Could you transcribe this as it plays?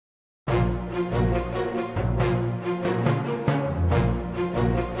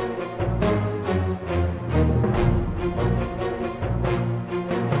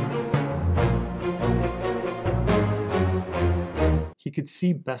He could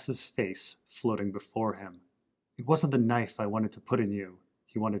see Bess's face floating before him. "It wasn't the knife I wanted to put in you,"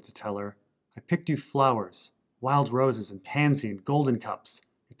 he wanted to tell her. "I picked you flowers, wild roses and pansy and golden cups.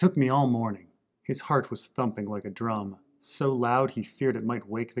 It took me all morning." His heart was thumping like a drum, so loud he feared it might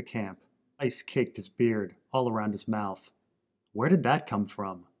wake the camp. Ice caked his beard, all around his mouth. Where did that come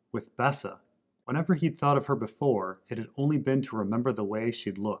from? With Bessa? Whenever he'd thought of her before, it had only been to remember the way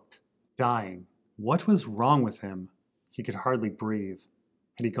she'd looked. Dying. What was wrong with him? He could hardly breathe.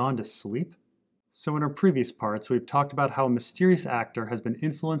 Had he gone to sleep? So in our previous parts, we've talked about how a mysterious actor has been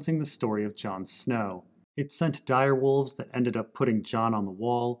influencing the story of Jon Snow. It sent direwolves that ended up putting Jon on the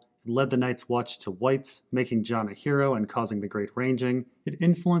wall. It led the Night's Watch to Weiss, making Jon a hero and causing the Great Ranging. It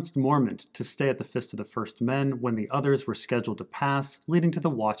influenced Mormont to stay at the Fist of the First Men when the others were scheduled to pass, leading to the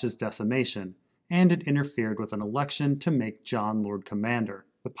Watch's decimation. And it interfered with an election to make Jon Lord Commander.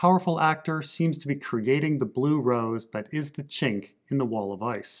 The powerful actor seems to be creating the blue rose that is the chink in the wall of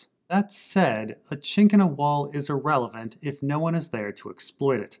ice. That said, a chink in a wall is irrelevant if no one is there to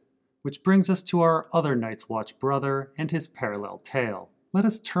exploit it. Which brings us to our other Night's Watch brother and his parallel tale. Let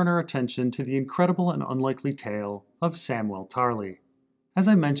us turn our attention to the incredible and unlikely tale of Samwell Tarly. As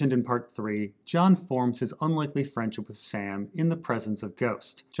I mentioned in part 3, Jon forms his unlikely friendship with Sam in the presence of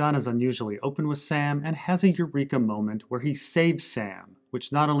Ghost. Jon is unusually open with Sam and has a eureka moment where he saves Sam,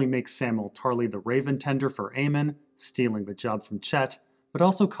 which not only makes Samwell Tarly the Raven Tender for Aemon, stealing the job from Chett, but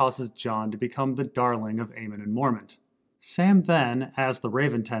also causes Jon to become the darling of Aemon and Mormont. Sam then, as the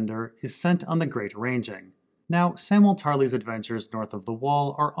Raven Tender, is sent on the Great Ranging. Now, Samwell Tarly's adventures north of the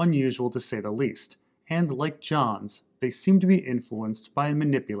Wall are unusual to say the least, and like Jon's, they seem to be influenced by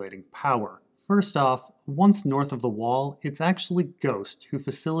manipulating power. First off, once north of the Wall, it's actually Ghost who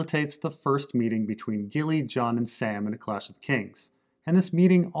facilitates the first meeting between Gilly, Jon, and Sam in A Clash of Kings. And this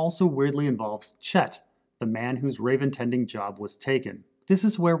meeting also weirdly involves Chett, the man whose raven-tending job was taken. This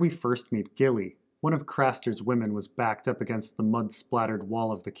is where we first meet Gilly. One of Craster's women was backed up against the mud-splattered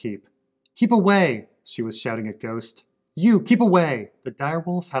wall of the keep. "Keep away!" she was shouting at Ghost. "You, keep away!" The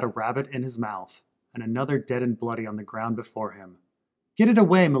direwolf had a rabbit in his mouth, and another dead and bloody on the ground before him. "Get it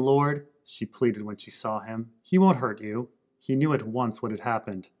away, my lord," she pleaded when she saw him. "He won't hurt you." He knew at once what had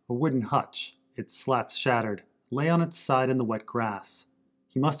happened. A wooden hutch, its slats shattered, lay on its side in the wet grass.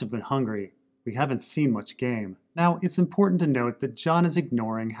 He must have been hungry. We haven't seen much game. Now, it's important to note that Jon is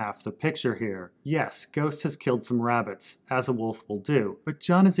ignoring half the picture here. Yes, Ghost has killed some rabbits, as a wolf will do, but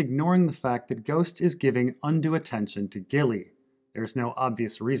Jon is ignoring the fact that Ghost is giving undue attention to Gilly. There's no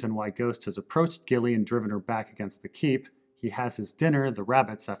obvious reason why Ghost has approached Gilly and driven her back against the keep. He has his dinner, the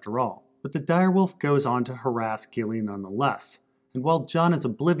rabbits, after all. But the direwolf goes on to harass Gilly nonetheless. And while Jon is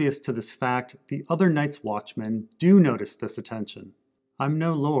oblivious to this fact, the other Night's Watchmen do notice this attention. I'm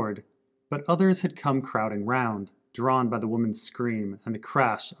no lord, but others had come crowding round, drawn by the woman's scream and the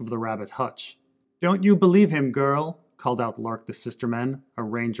crash of the rabbit hutch. "Don't you believe him, girl," called out Lark the Sisterman, a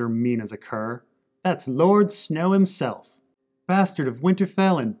ranger mean as a cur. "That's Lord Snow himself." "Bastard of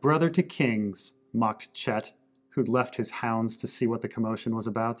Winterfell and brother to kings," mocked Chett, who'd left his hounds to see what the commotion was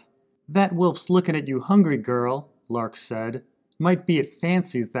about. "That wolf's looking at you hungry, girl," Lark said. "Might be it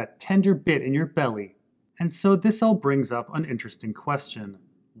fancies that tender bit in your belly." And so this all brings up an interesting question.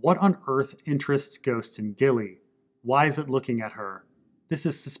 What on earth interests Ghost in Gilly? Why is it looking at her? This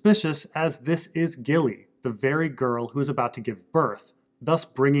is suspicious, as this is Gilly, the very girl who is about to give birth, thus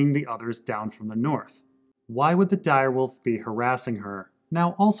bringing the others down from the north. Why would the direwolf be harassing her?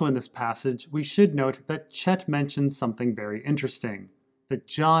 Now, also in this passage, we should note that Chett mentions something very interesting, that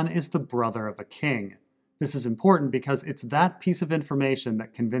Jon is the brother of a king. This is important because it's that piece of information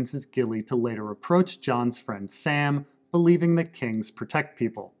that convinces Gilly to later approach Jon's friend Sam, believing that kings protect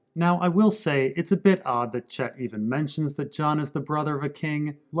people. Now, I will say, it's a bit odd that Chett even mentions that Jon is the brother of a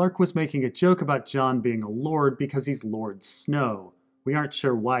king. Lark was making a joke about Jon being a lord because he's Lord Snow. We aren't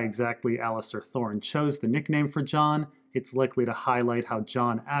sure why exactly Alliser Thorne chose the nickname for Jon. It's likely to highlight how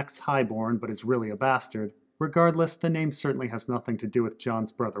Jon acts highborn but is really a bastard. Regardless, the name certainly has nothing to do with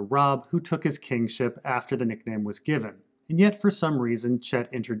Jon's brother Robb, who took his kingship after the nickname was given. And yet, for some reason, Chett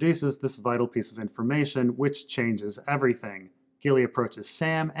introduces this vital piece of information, which changes everything. Gilly approaches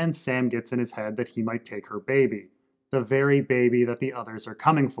Sam, and Sam gets in his head that he might take her baby. The very baby that the others are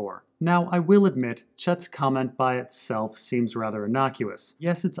coming for. Now, I will admit, Chett's comment by itself seems rather innocuous.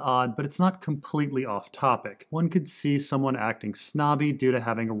 Yes, it's odd, but it's not completely off topic. One could see someone acting snobby due to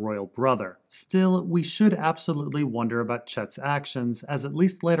having a royal brother. Still, we should absolutely wonder about Chett's actions, as at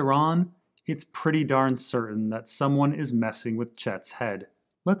least later on, It's pretty darn certain that someone is messing with Chett's head.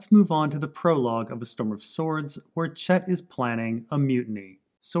 Let's move on to the prologue of A Storm of Swords, where Chett is planning a mutiny.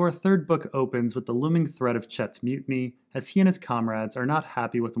 So our third book opens with the looming threat of Chett's mutiny, as he and his comrades are not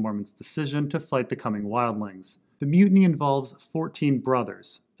happy with the Mormon's decision to fight the coming wildlings. The mutiny involves 14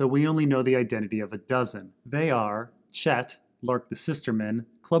 brothers, though we only know the identity of a dozen. They are Chett, Lark the Sisterman,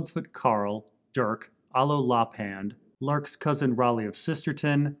 Clubfoot Carl, Dirk, Allo Lophand, Lark's cousin Raleigh of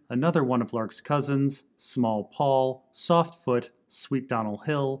Sisterton, another one of Lark's cousins, Small Paul, Softfoot, Sweet Donald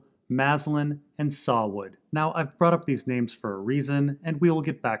Hill, Maslin, and Sawwood. Now, I've brought up these names for a reason, and we will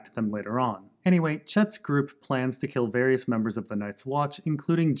get back to them later on. Anyway, Chett's group plans to kill various members of the Night's Watch,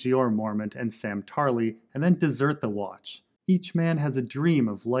 including George R.R. and Samwell Tarly, and then desert the Watch. Each man has a dream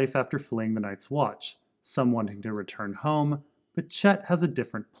of life after fleeing the Night's Watch, some wanting to return home, but Chett has a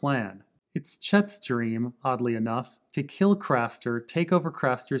different plan. It's Chett's dream, oddly enough, to kill Craster, take over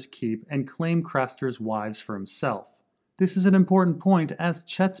Craster's keep, and claim Craster's wives for himself. This is an important point, as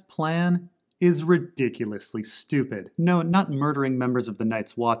Chett's plan is ridiculously stupid. No, not murdering members of the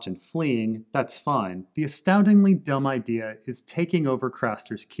Night's Watch and fleeing, that's fine. The astoundingly dumb idea is taking over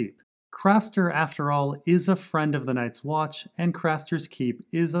Craster's keep. Craster, after all, is a friend of the Night's Watch, and Craster's Keep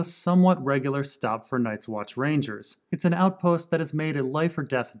is a somewhat regular stop for Night's Watch Rangers. It's an outpost that has made a life or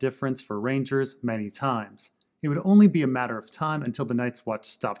death difference for Rangers many times. It would only be a matter of time until the Night's Watch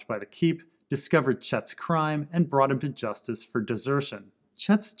stopped by the Keep, discovered Chett's crime, and brought him to justice for desertion.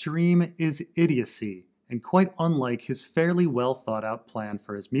 Chett's dream is idiocy, and quite unlike his fairly well thought out plan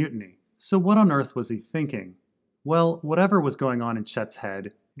for his mutiny. So what on earth was he thinking? Well, whatever was going on in Chett's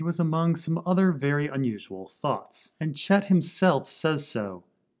head, it was among some other very unusual thoughts, and Chett himself says so.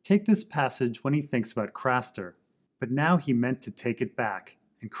 Take this passage when he thinks about Craster. But now he meant to take it back,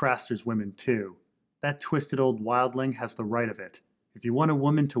 and Craster's women too. That twisted old wildling has the right of it. If you want a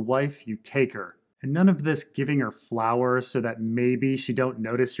woman to wife, you take her. And none of this giving her flowers so that maybe she don't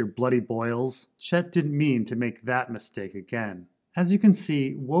notice your bloody boils. Chett didn't mean to make that mistake again. As you can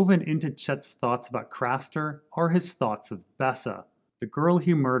see, woven into Chett's thoughts about Craster are his thoughts of Bessa, the girl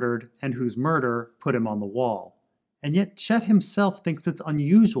he murdered and whose murder put him on the wall. And yet Chett himself thinks it's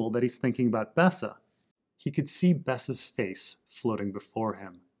unusual that he's thinking about Bessa. He could see Bessa's face floating before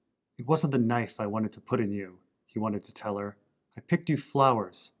him. It wasn't the knife I wanted to put in you, he wanted to tell her. I picked you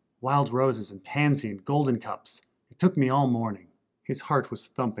flowers, wild roses and pansy and golden cups. It took me all morning. His heart was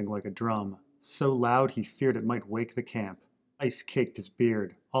thumping like a drum, so loud he feared it might wake the camp. Ice caked his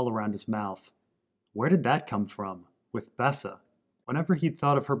beard, all around his mouth. Where did that come from? With Bessa? Whenever he'd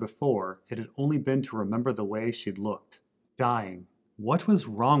thought of her before, it had only been to remember the way she'd looked. Dying. What was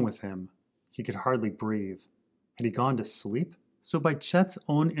wrong with him? He could hardly breathe. Had he gone to sleep? So by Chett's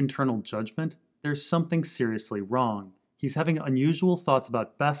own internal judgment, there's something seriously wrong. He's having unusual thoughts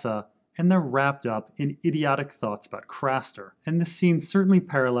about Bessa, and they're wrapped up in idiotic thoughts about Craster. And this scene certainly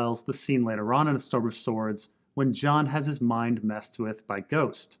parallels the scene later on in A Storm of Swords, when Jon has his mind messed with by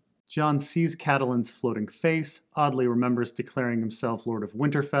Ghost. Jon sees Catelyn's floating face, oddly remembers declaring himself Lord of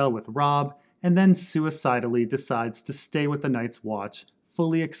Winterfell with Robb, and then suicidally decides to stay with the Night's Watch,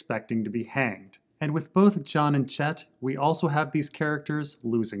 fully expecting to be hanged. And with both Jon and Chett, we also have these characters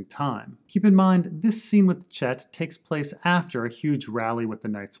losing time. Keep in mind, this scene with Chett takes place after a huge rally with the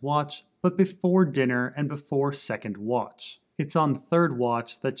Night's Watch, but before dinner and before Second Watch. It's on Third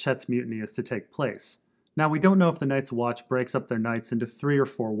Watch that Chett's mutiny is to take place. Now, we don't know if the Night's Watch breaks up their nights into 3 or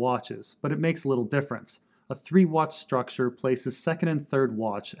 4 watches, but it makes little difference. A 3-watch structure places Second and Third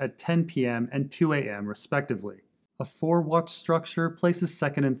Watch at 10 p.m. and 2 a.m. respectively. A 4-watch structure places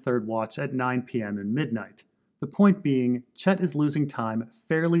Second and Third Watch at 9 p.m. and midnight. The point being, Chett is losing time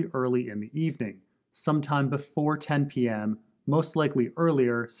fairly early in the evening, sometime before 10 p.m., most likely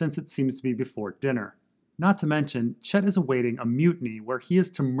earlier since it seems to be before dinner. Not to mention, Chett is awaiting a mutiny where he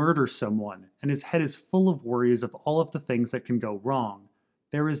is to murder someone, and his head is full of worries of all of the things that can go wrong.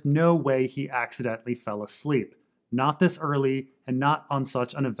 There is no way he accidentally fell asleep, not this early, and not on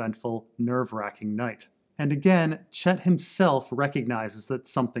such an eventful, nerve-wracking night. And again, Chett himself recognizes that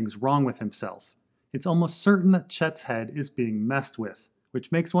something's wrong with himself. It's almost certain that Chett's head is being messed with,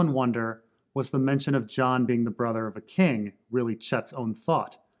 which makes one wonder, was the mention of Jon being the brother of a king really Chett's own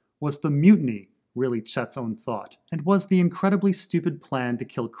thought? Was the mutiny really Chett's own thought? And was the incredibly stupid plan to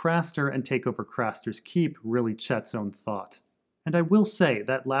kill Craster and take over Craster's keep really Chett's own thought? And I will say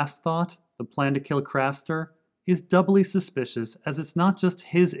that last thought, the plan to kill Craster, is doubly suspicious as it's not just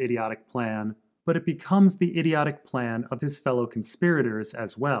his idiotic plan, but it becomes the idiotic plan of his fellow conspirators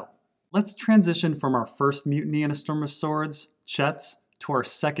as well. Let's transition from our first mutiny in A Storm of Swords, Chett's, to our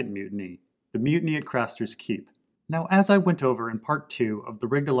second mutiny, the mutiny at Craster's Keep. Now, as I went over in part 2 of the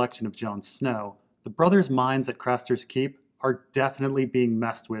rigged election of Jon Snow, the brothers' minds at Craster's Keep are definitely being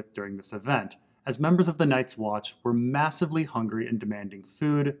messed with during this event, as members of the Night's Watch were massively hungry and demanding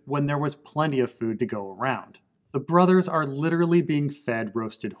food when there was plenty of food to go around. The brothers are literally being fed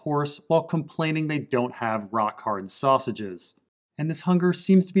roasted horse while complaining they don't have rock-hard sausages. And this hunger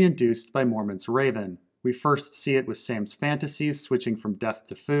seems to be induced by Mormont's Raven. We first see it with Sam's fantasies switching from death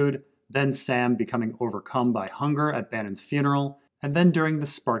to food, then Sam becoming overcome by hunger at Bannon's funeral, and then during the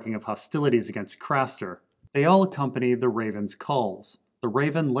sparking of hostilities against Craster. They all accompany the Raven's calls. The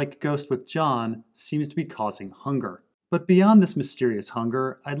Raven, like Ghost with Jon, seems to be causing hunger. But beyond this mysterious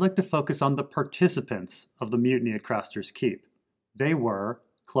hunger, I'd like to focus on the participants of the mutiny at Craster's Keep. They were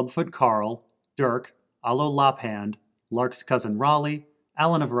Clubfoot Carl, Dirk, Allo Laphand, Lark's cousin Raleigh,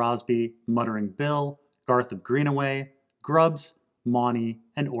 Alan of Rosby, Muttering Bill, Garth of Greenaway, Grubbs, Monty,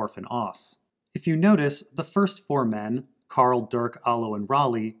 and Orphan Oss. If you notice, the first 4 men, Carl, Dirk, Allo, and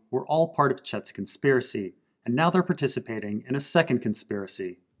Raleigh, were all part of Chett's conspiracy, and now they're participating in a second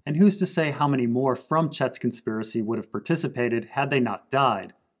conspiracy. And who's to say how many more from Chett's conspiracy would have participated had they not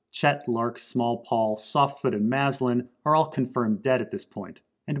died? Chett, Lark, Small Paul, Softfoot, and Maslin are all confirmed dead at this point.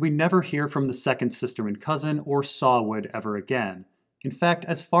 And we never hear from the second sister and cousin or Sawwood ever again. In fact,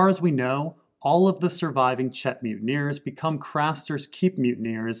 as far as we know, all of the surviving Chett mutineers become Craster's Keep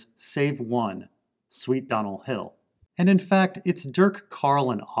mutineers, save one, Sweet Donald Hill. And in fact, it's Dirk,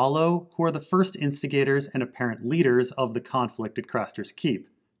 Carl, and Allo who are the first instigators and apparent leaders of the conflict at Craster's Keep.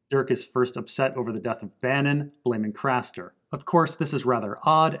 Dirk is first upset over the death of Bannon, blaming Craster. Of course, this is rather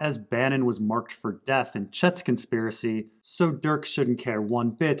odd, as Bannon was marked for death in Chett's conspiracy, so Dirk shouldn't care one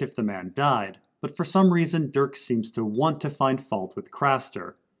bit if the man died. But for some reason, Dirk seems to want to find fault with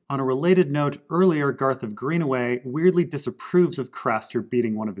Craster. On a related note, earlier Garth of Greenaway weirdly disapproves of Craster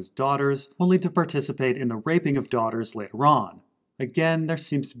beating one of his daughters, only to participate in the raping of daughters later on. Again, there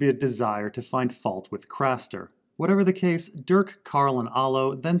seems to be a desire to find fault with Craster. Whatever the case, Dirk, Carl, and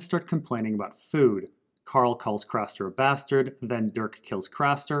Allo then start complaining about food. Carl calls Craster a bastard, then Dirk kills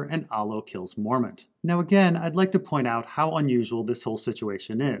Craster, and Allo kills Mormont. Now again, I'd like to point out how unusual this whole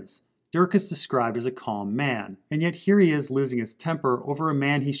situation is. Dirk is described as a calm man, and yet here he is losing his temper over a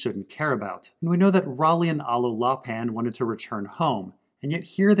man he shouldn't care about. And we know that Raleigh and Allo Laphand wanted to return home, and yet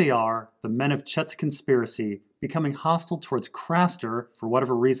here they are, the men of Chett's conspiracy, becoming hostile towards Craster for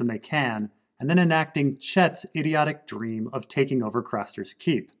whatever reason they can, and then enacting Chett's idiotic dream of taking over Craster's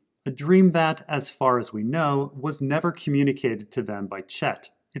Keep. A dream that, as far as we know, was never communicated to them by Chett.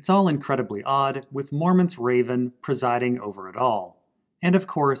 It's all incredibly odd, with Mormont's Raven presiding over it all. And of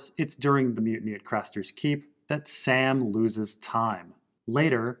course, it's during the mutiny at Craster's Keep that Sam loses time.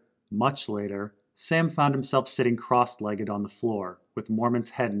 Later, much later, Sam found himself sitting cross-legged on the floor, with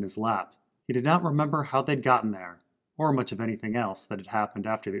Mormont's head in his lap. He did not remember how they'd gotten there, or much of anything else that had happened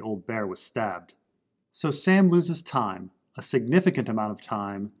after the old bear was stabbed. So Sam loses time, a significant amount of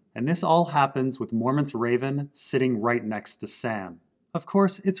time, and this all happens with Mormont's Raven sitting right next to Sam. Of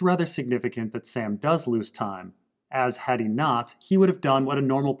course, it's rather significant that Sam does lose time, as had he not, he would have done what a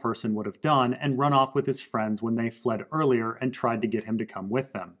normal person would have done and run off with his friends when they fled earlier and tried to get him to come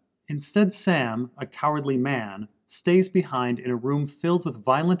with them. Instead, Sam, a cowardly man, stays behind in a room filled with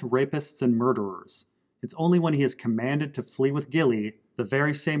violent rapists and murderers. It's only when he is commanded to flee with Gilly, the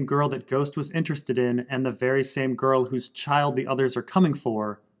very same girl that Ghost was interested in and the very same girl whose child the others are coming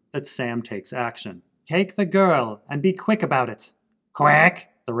for, that Sam takes action. "Take the girl, and be quick about it." "Quick,"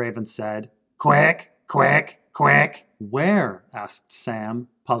 the Raven said. "Quick, quick, quick." "Where?" asked Sam,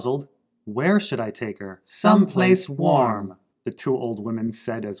 puzzled. "Where should I take her?" "Someplace warm," the 2 old women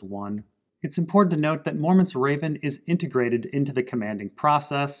said as one. It's important to note that Mormont's Raven is integrated into the commanding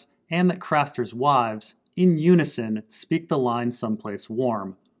process, and that Craster's wives, in unison, speak the line "someplace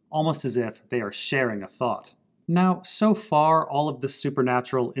warm," almost as if they are sharing a thought. Now, so far, all of this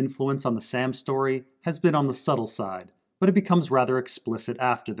supernatural influence on the Sam story has been on the subtle side, but it becomes rather explicit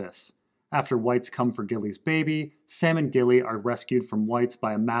after this. After Whites come for Gilly's baby, Sam and Gilly are rescued from Whites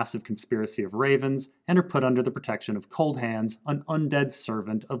by a massive conspiracy of ravens and are put under the protection of Cold Hands, an undead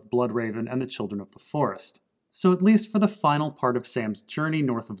servant of Bloodraven and the Children of the Forest. So at least for the final part of Sam's journey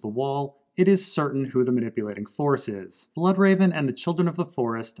north of the Wall, it is certain who the manipulating force is. Bloodraven and the Children of the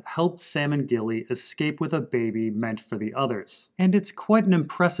Forest helped Sam and Gilly escape with a baby meant for the others. And it's quite an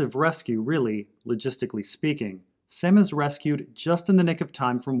impressive rescue, really, logistically speaking. Sam is rescued just in the nick of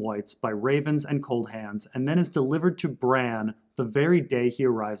time from Whites by ravens and Cold Hands, and then is delivered to Bran the very day he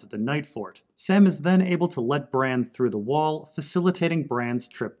arrives at the Night Fort. Sam is then able to let Bran through the wall, facilitating Bran's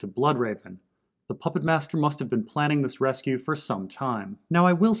trip to Bloodraven. The puppet master must have been planning this rescue for some time. Now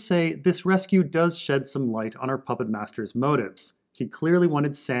I will say, this rescue does shed some light on our puppet master's motives. He clearly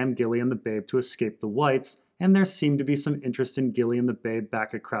wanted Sam, Gilly, and the babe to escape the Whites, and there seemed to be some interest in Gilly and the babe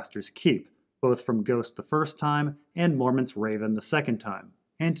back at Craster's Keep, both from Ghost the first time and Mormont's Raven the second time.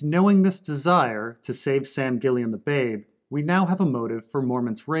 And knowing this desire to save Sam, Gilly, and the babe, we now have a motive for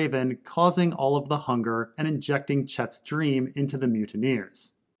Mormont's Raven causing all of the hunger and injecting Chett's dream into the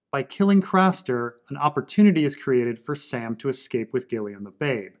mutineers. By killing Craster, an opportunity is created for Sam to escape with Gilly and the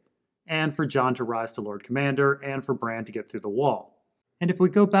babe, and for Jon to rise to Lord Commander, and for Bran to get through the wall. And if we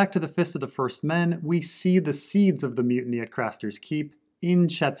go back to the Fist of the First Men, we see the seeds of the mutiny at Craster's Keep in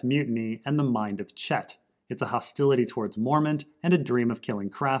Chett's mutiny and the mind of Chett. It's a hostility towards Mormont and a dream of killing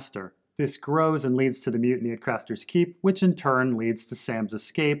Craster. This grows and leads to the mutiny at Craster's Keep, which in turn leads to Sam's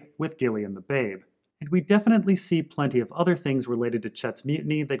escape with Gilly and the babe. And we definitely see plenty of other things related to Chett's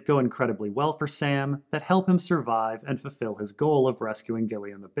mutiny that go incredibly well for Sam, that help him survive and fulfill his goal of rescuing Gilly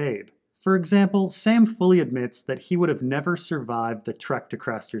and the babe. For example, Sam fully admits that he would have never survived the trek to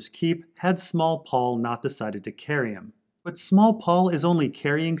Craster's Keep had Small Paul not decided to carry him. But Small Paul is only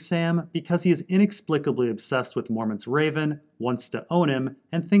carrying Sam because he is inexplicably obsessed with Mormont's Raven, wants to own him,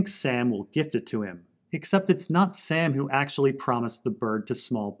 and thinks Sam will gift it to him. Except it's not Sam who actually promised the bird to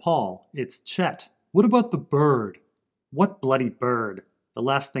Small Paul, it's Chett. What about the bird? What bloody bird? The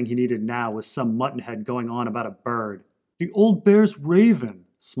last thing he needed now was some muttonhead going on about a bird. The old bear's Raven,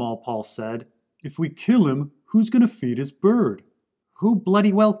 Small Paul said. If we kill him, who's gonna feed his bird? Who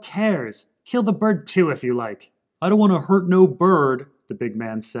bloody well cares? Kill the bird too if you like. I don't want to hurt no bird, the big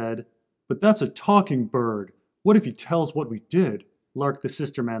man said. But that's a talking bird. What if he tells what we did? Lark the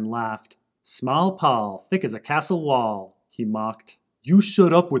sister man laughed. Small Paul, thick as a castle wall, he mocked. You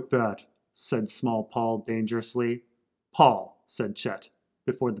shut up with that, said Small Paul dangerously. Paul, said Chett,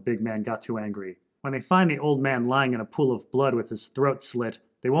 before the big man got too angry. When they find the old man lying in a pool of blood with his throat slit,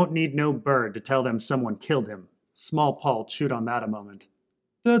 they won't need no bird to tell them someone killed him. Small Paul chewed on that a moment.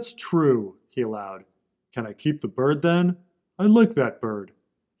 That's true, he allowed. Can I keep the bird then? I like that bird.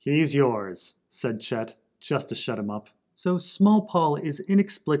 He's yours, said Chett, just to shut him up. So Small Paul is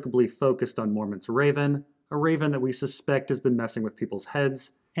inexplicably focused on Mormont's Raven, a raven that we suspect has been messing with people's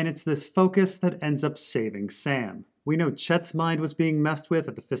heads, and it's this focus that ends up saving Sam. We know Chett's mind was being messed with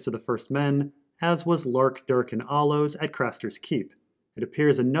at the Fist of the First Men, as was Lark, Dirk, and Allo's at Craster's Keep. It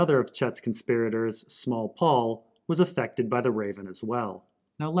appears another of Chett's conspirators, Small Paul, was affected by the Raven as well.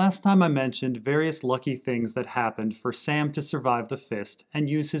 Now last time I mentioned various lucky things that happened for Sam to survive the Fist and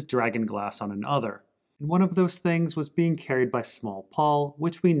use his dragon glass on another. And one of those things was being carried by Small Paul,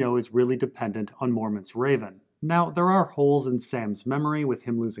 which we know is really dependent on Mormont's Raven. Now there are holes in Sam's memory with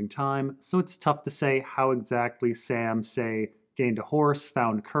him losing time, so it's tough to say how exactly Sam, say, gained a horse,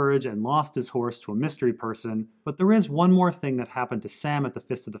 found courage, and lost his horse to a mystery person, but there is one more thing that happened to Sam at the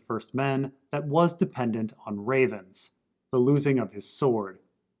Fist of the First Men that was dependent on ravens. The losing of his sword.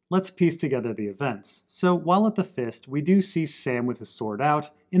 Let's piece together the events. So while at the Fist, we do see Sam with his sword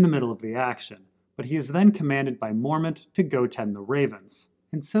out in the middle of the action, but he is then commanded by Mormont to go tend the ravens.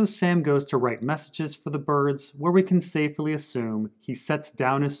 And so Sam goes to write messages for the birds, where we can safely assume he sets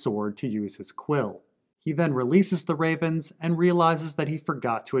down his sword to use his quill. He then releases the ravens and realizes that he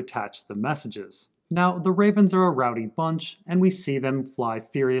forgot to attach the messages. Now, the ravens are a rowdy bunch, and we see them fly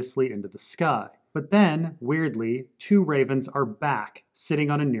furiously into the sky. But then, weirdly, two ravens are back, sitting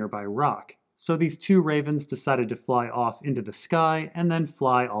on a nearby rock. So these two ravens decided to fly off into the sky and then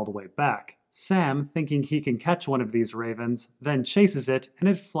fly all the way back. Sam, thinking he can catch one of these ravens, then chases it, and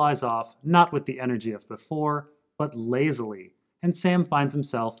it flies off, not with the energy of before, but lazily. And Sam finds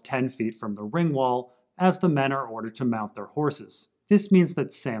himself 10 feet from the ring wall, as the men are ordered to mount their horses. This means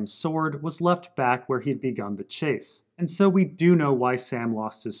that Sam's sword was left back where he'd begun the chase. And so we do know why Sam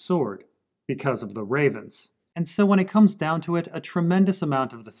lost his sword. Because of the ravens. And so when it comes down to it, a tremendous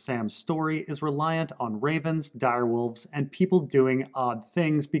amount of the Sam story is reliant on ravens, direwolves, and people doing odd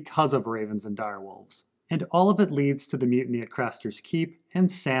things because of ravens and direwolves. And all of it leads to the mutiny at Craster's Keep and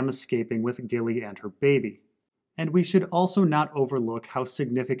Sam escaping with Gilly and her baby. And we should also not overlook how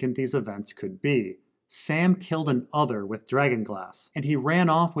significant these events could be. Sam killed an other with dragonglass, and he ran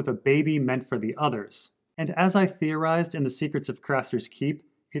off with a baby meant for the others. And as I theorized in The Secrets of Craster's Keep,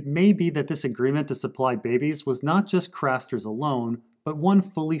 it may be that this agreement to supply babies was not just Craster's alone, but one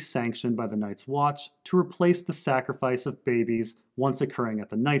fully sanctioned by the Night's Watch to replace the sacrifice of babies once occurring at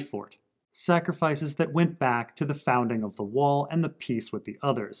the Night Fort. Sacrifices that went back to the founding of the Wall and the peace with the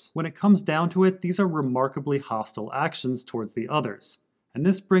others. When it comes down to it, these are remarkably hostile actions towards the others. And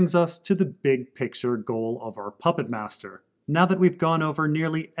this brings us to the big picture goal of our puppet master. Now that we've gone over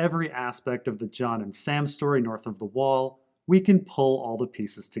nearly every aspect of the Jon and Sam story north of the Wall, we can pull all the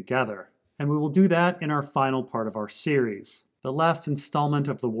pieces together. And we will do that in our final part of our series, the last installment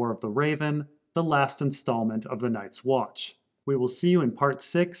of the War of the Raven, the last installment of the Night's Watch. We will see you in part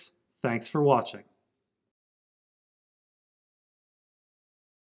 6. Thanks for watching.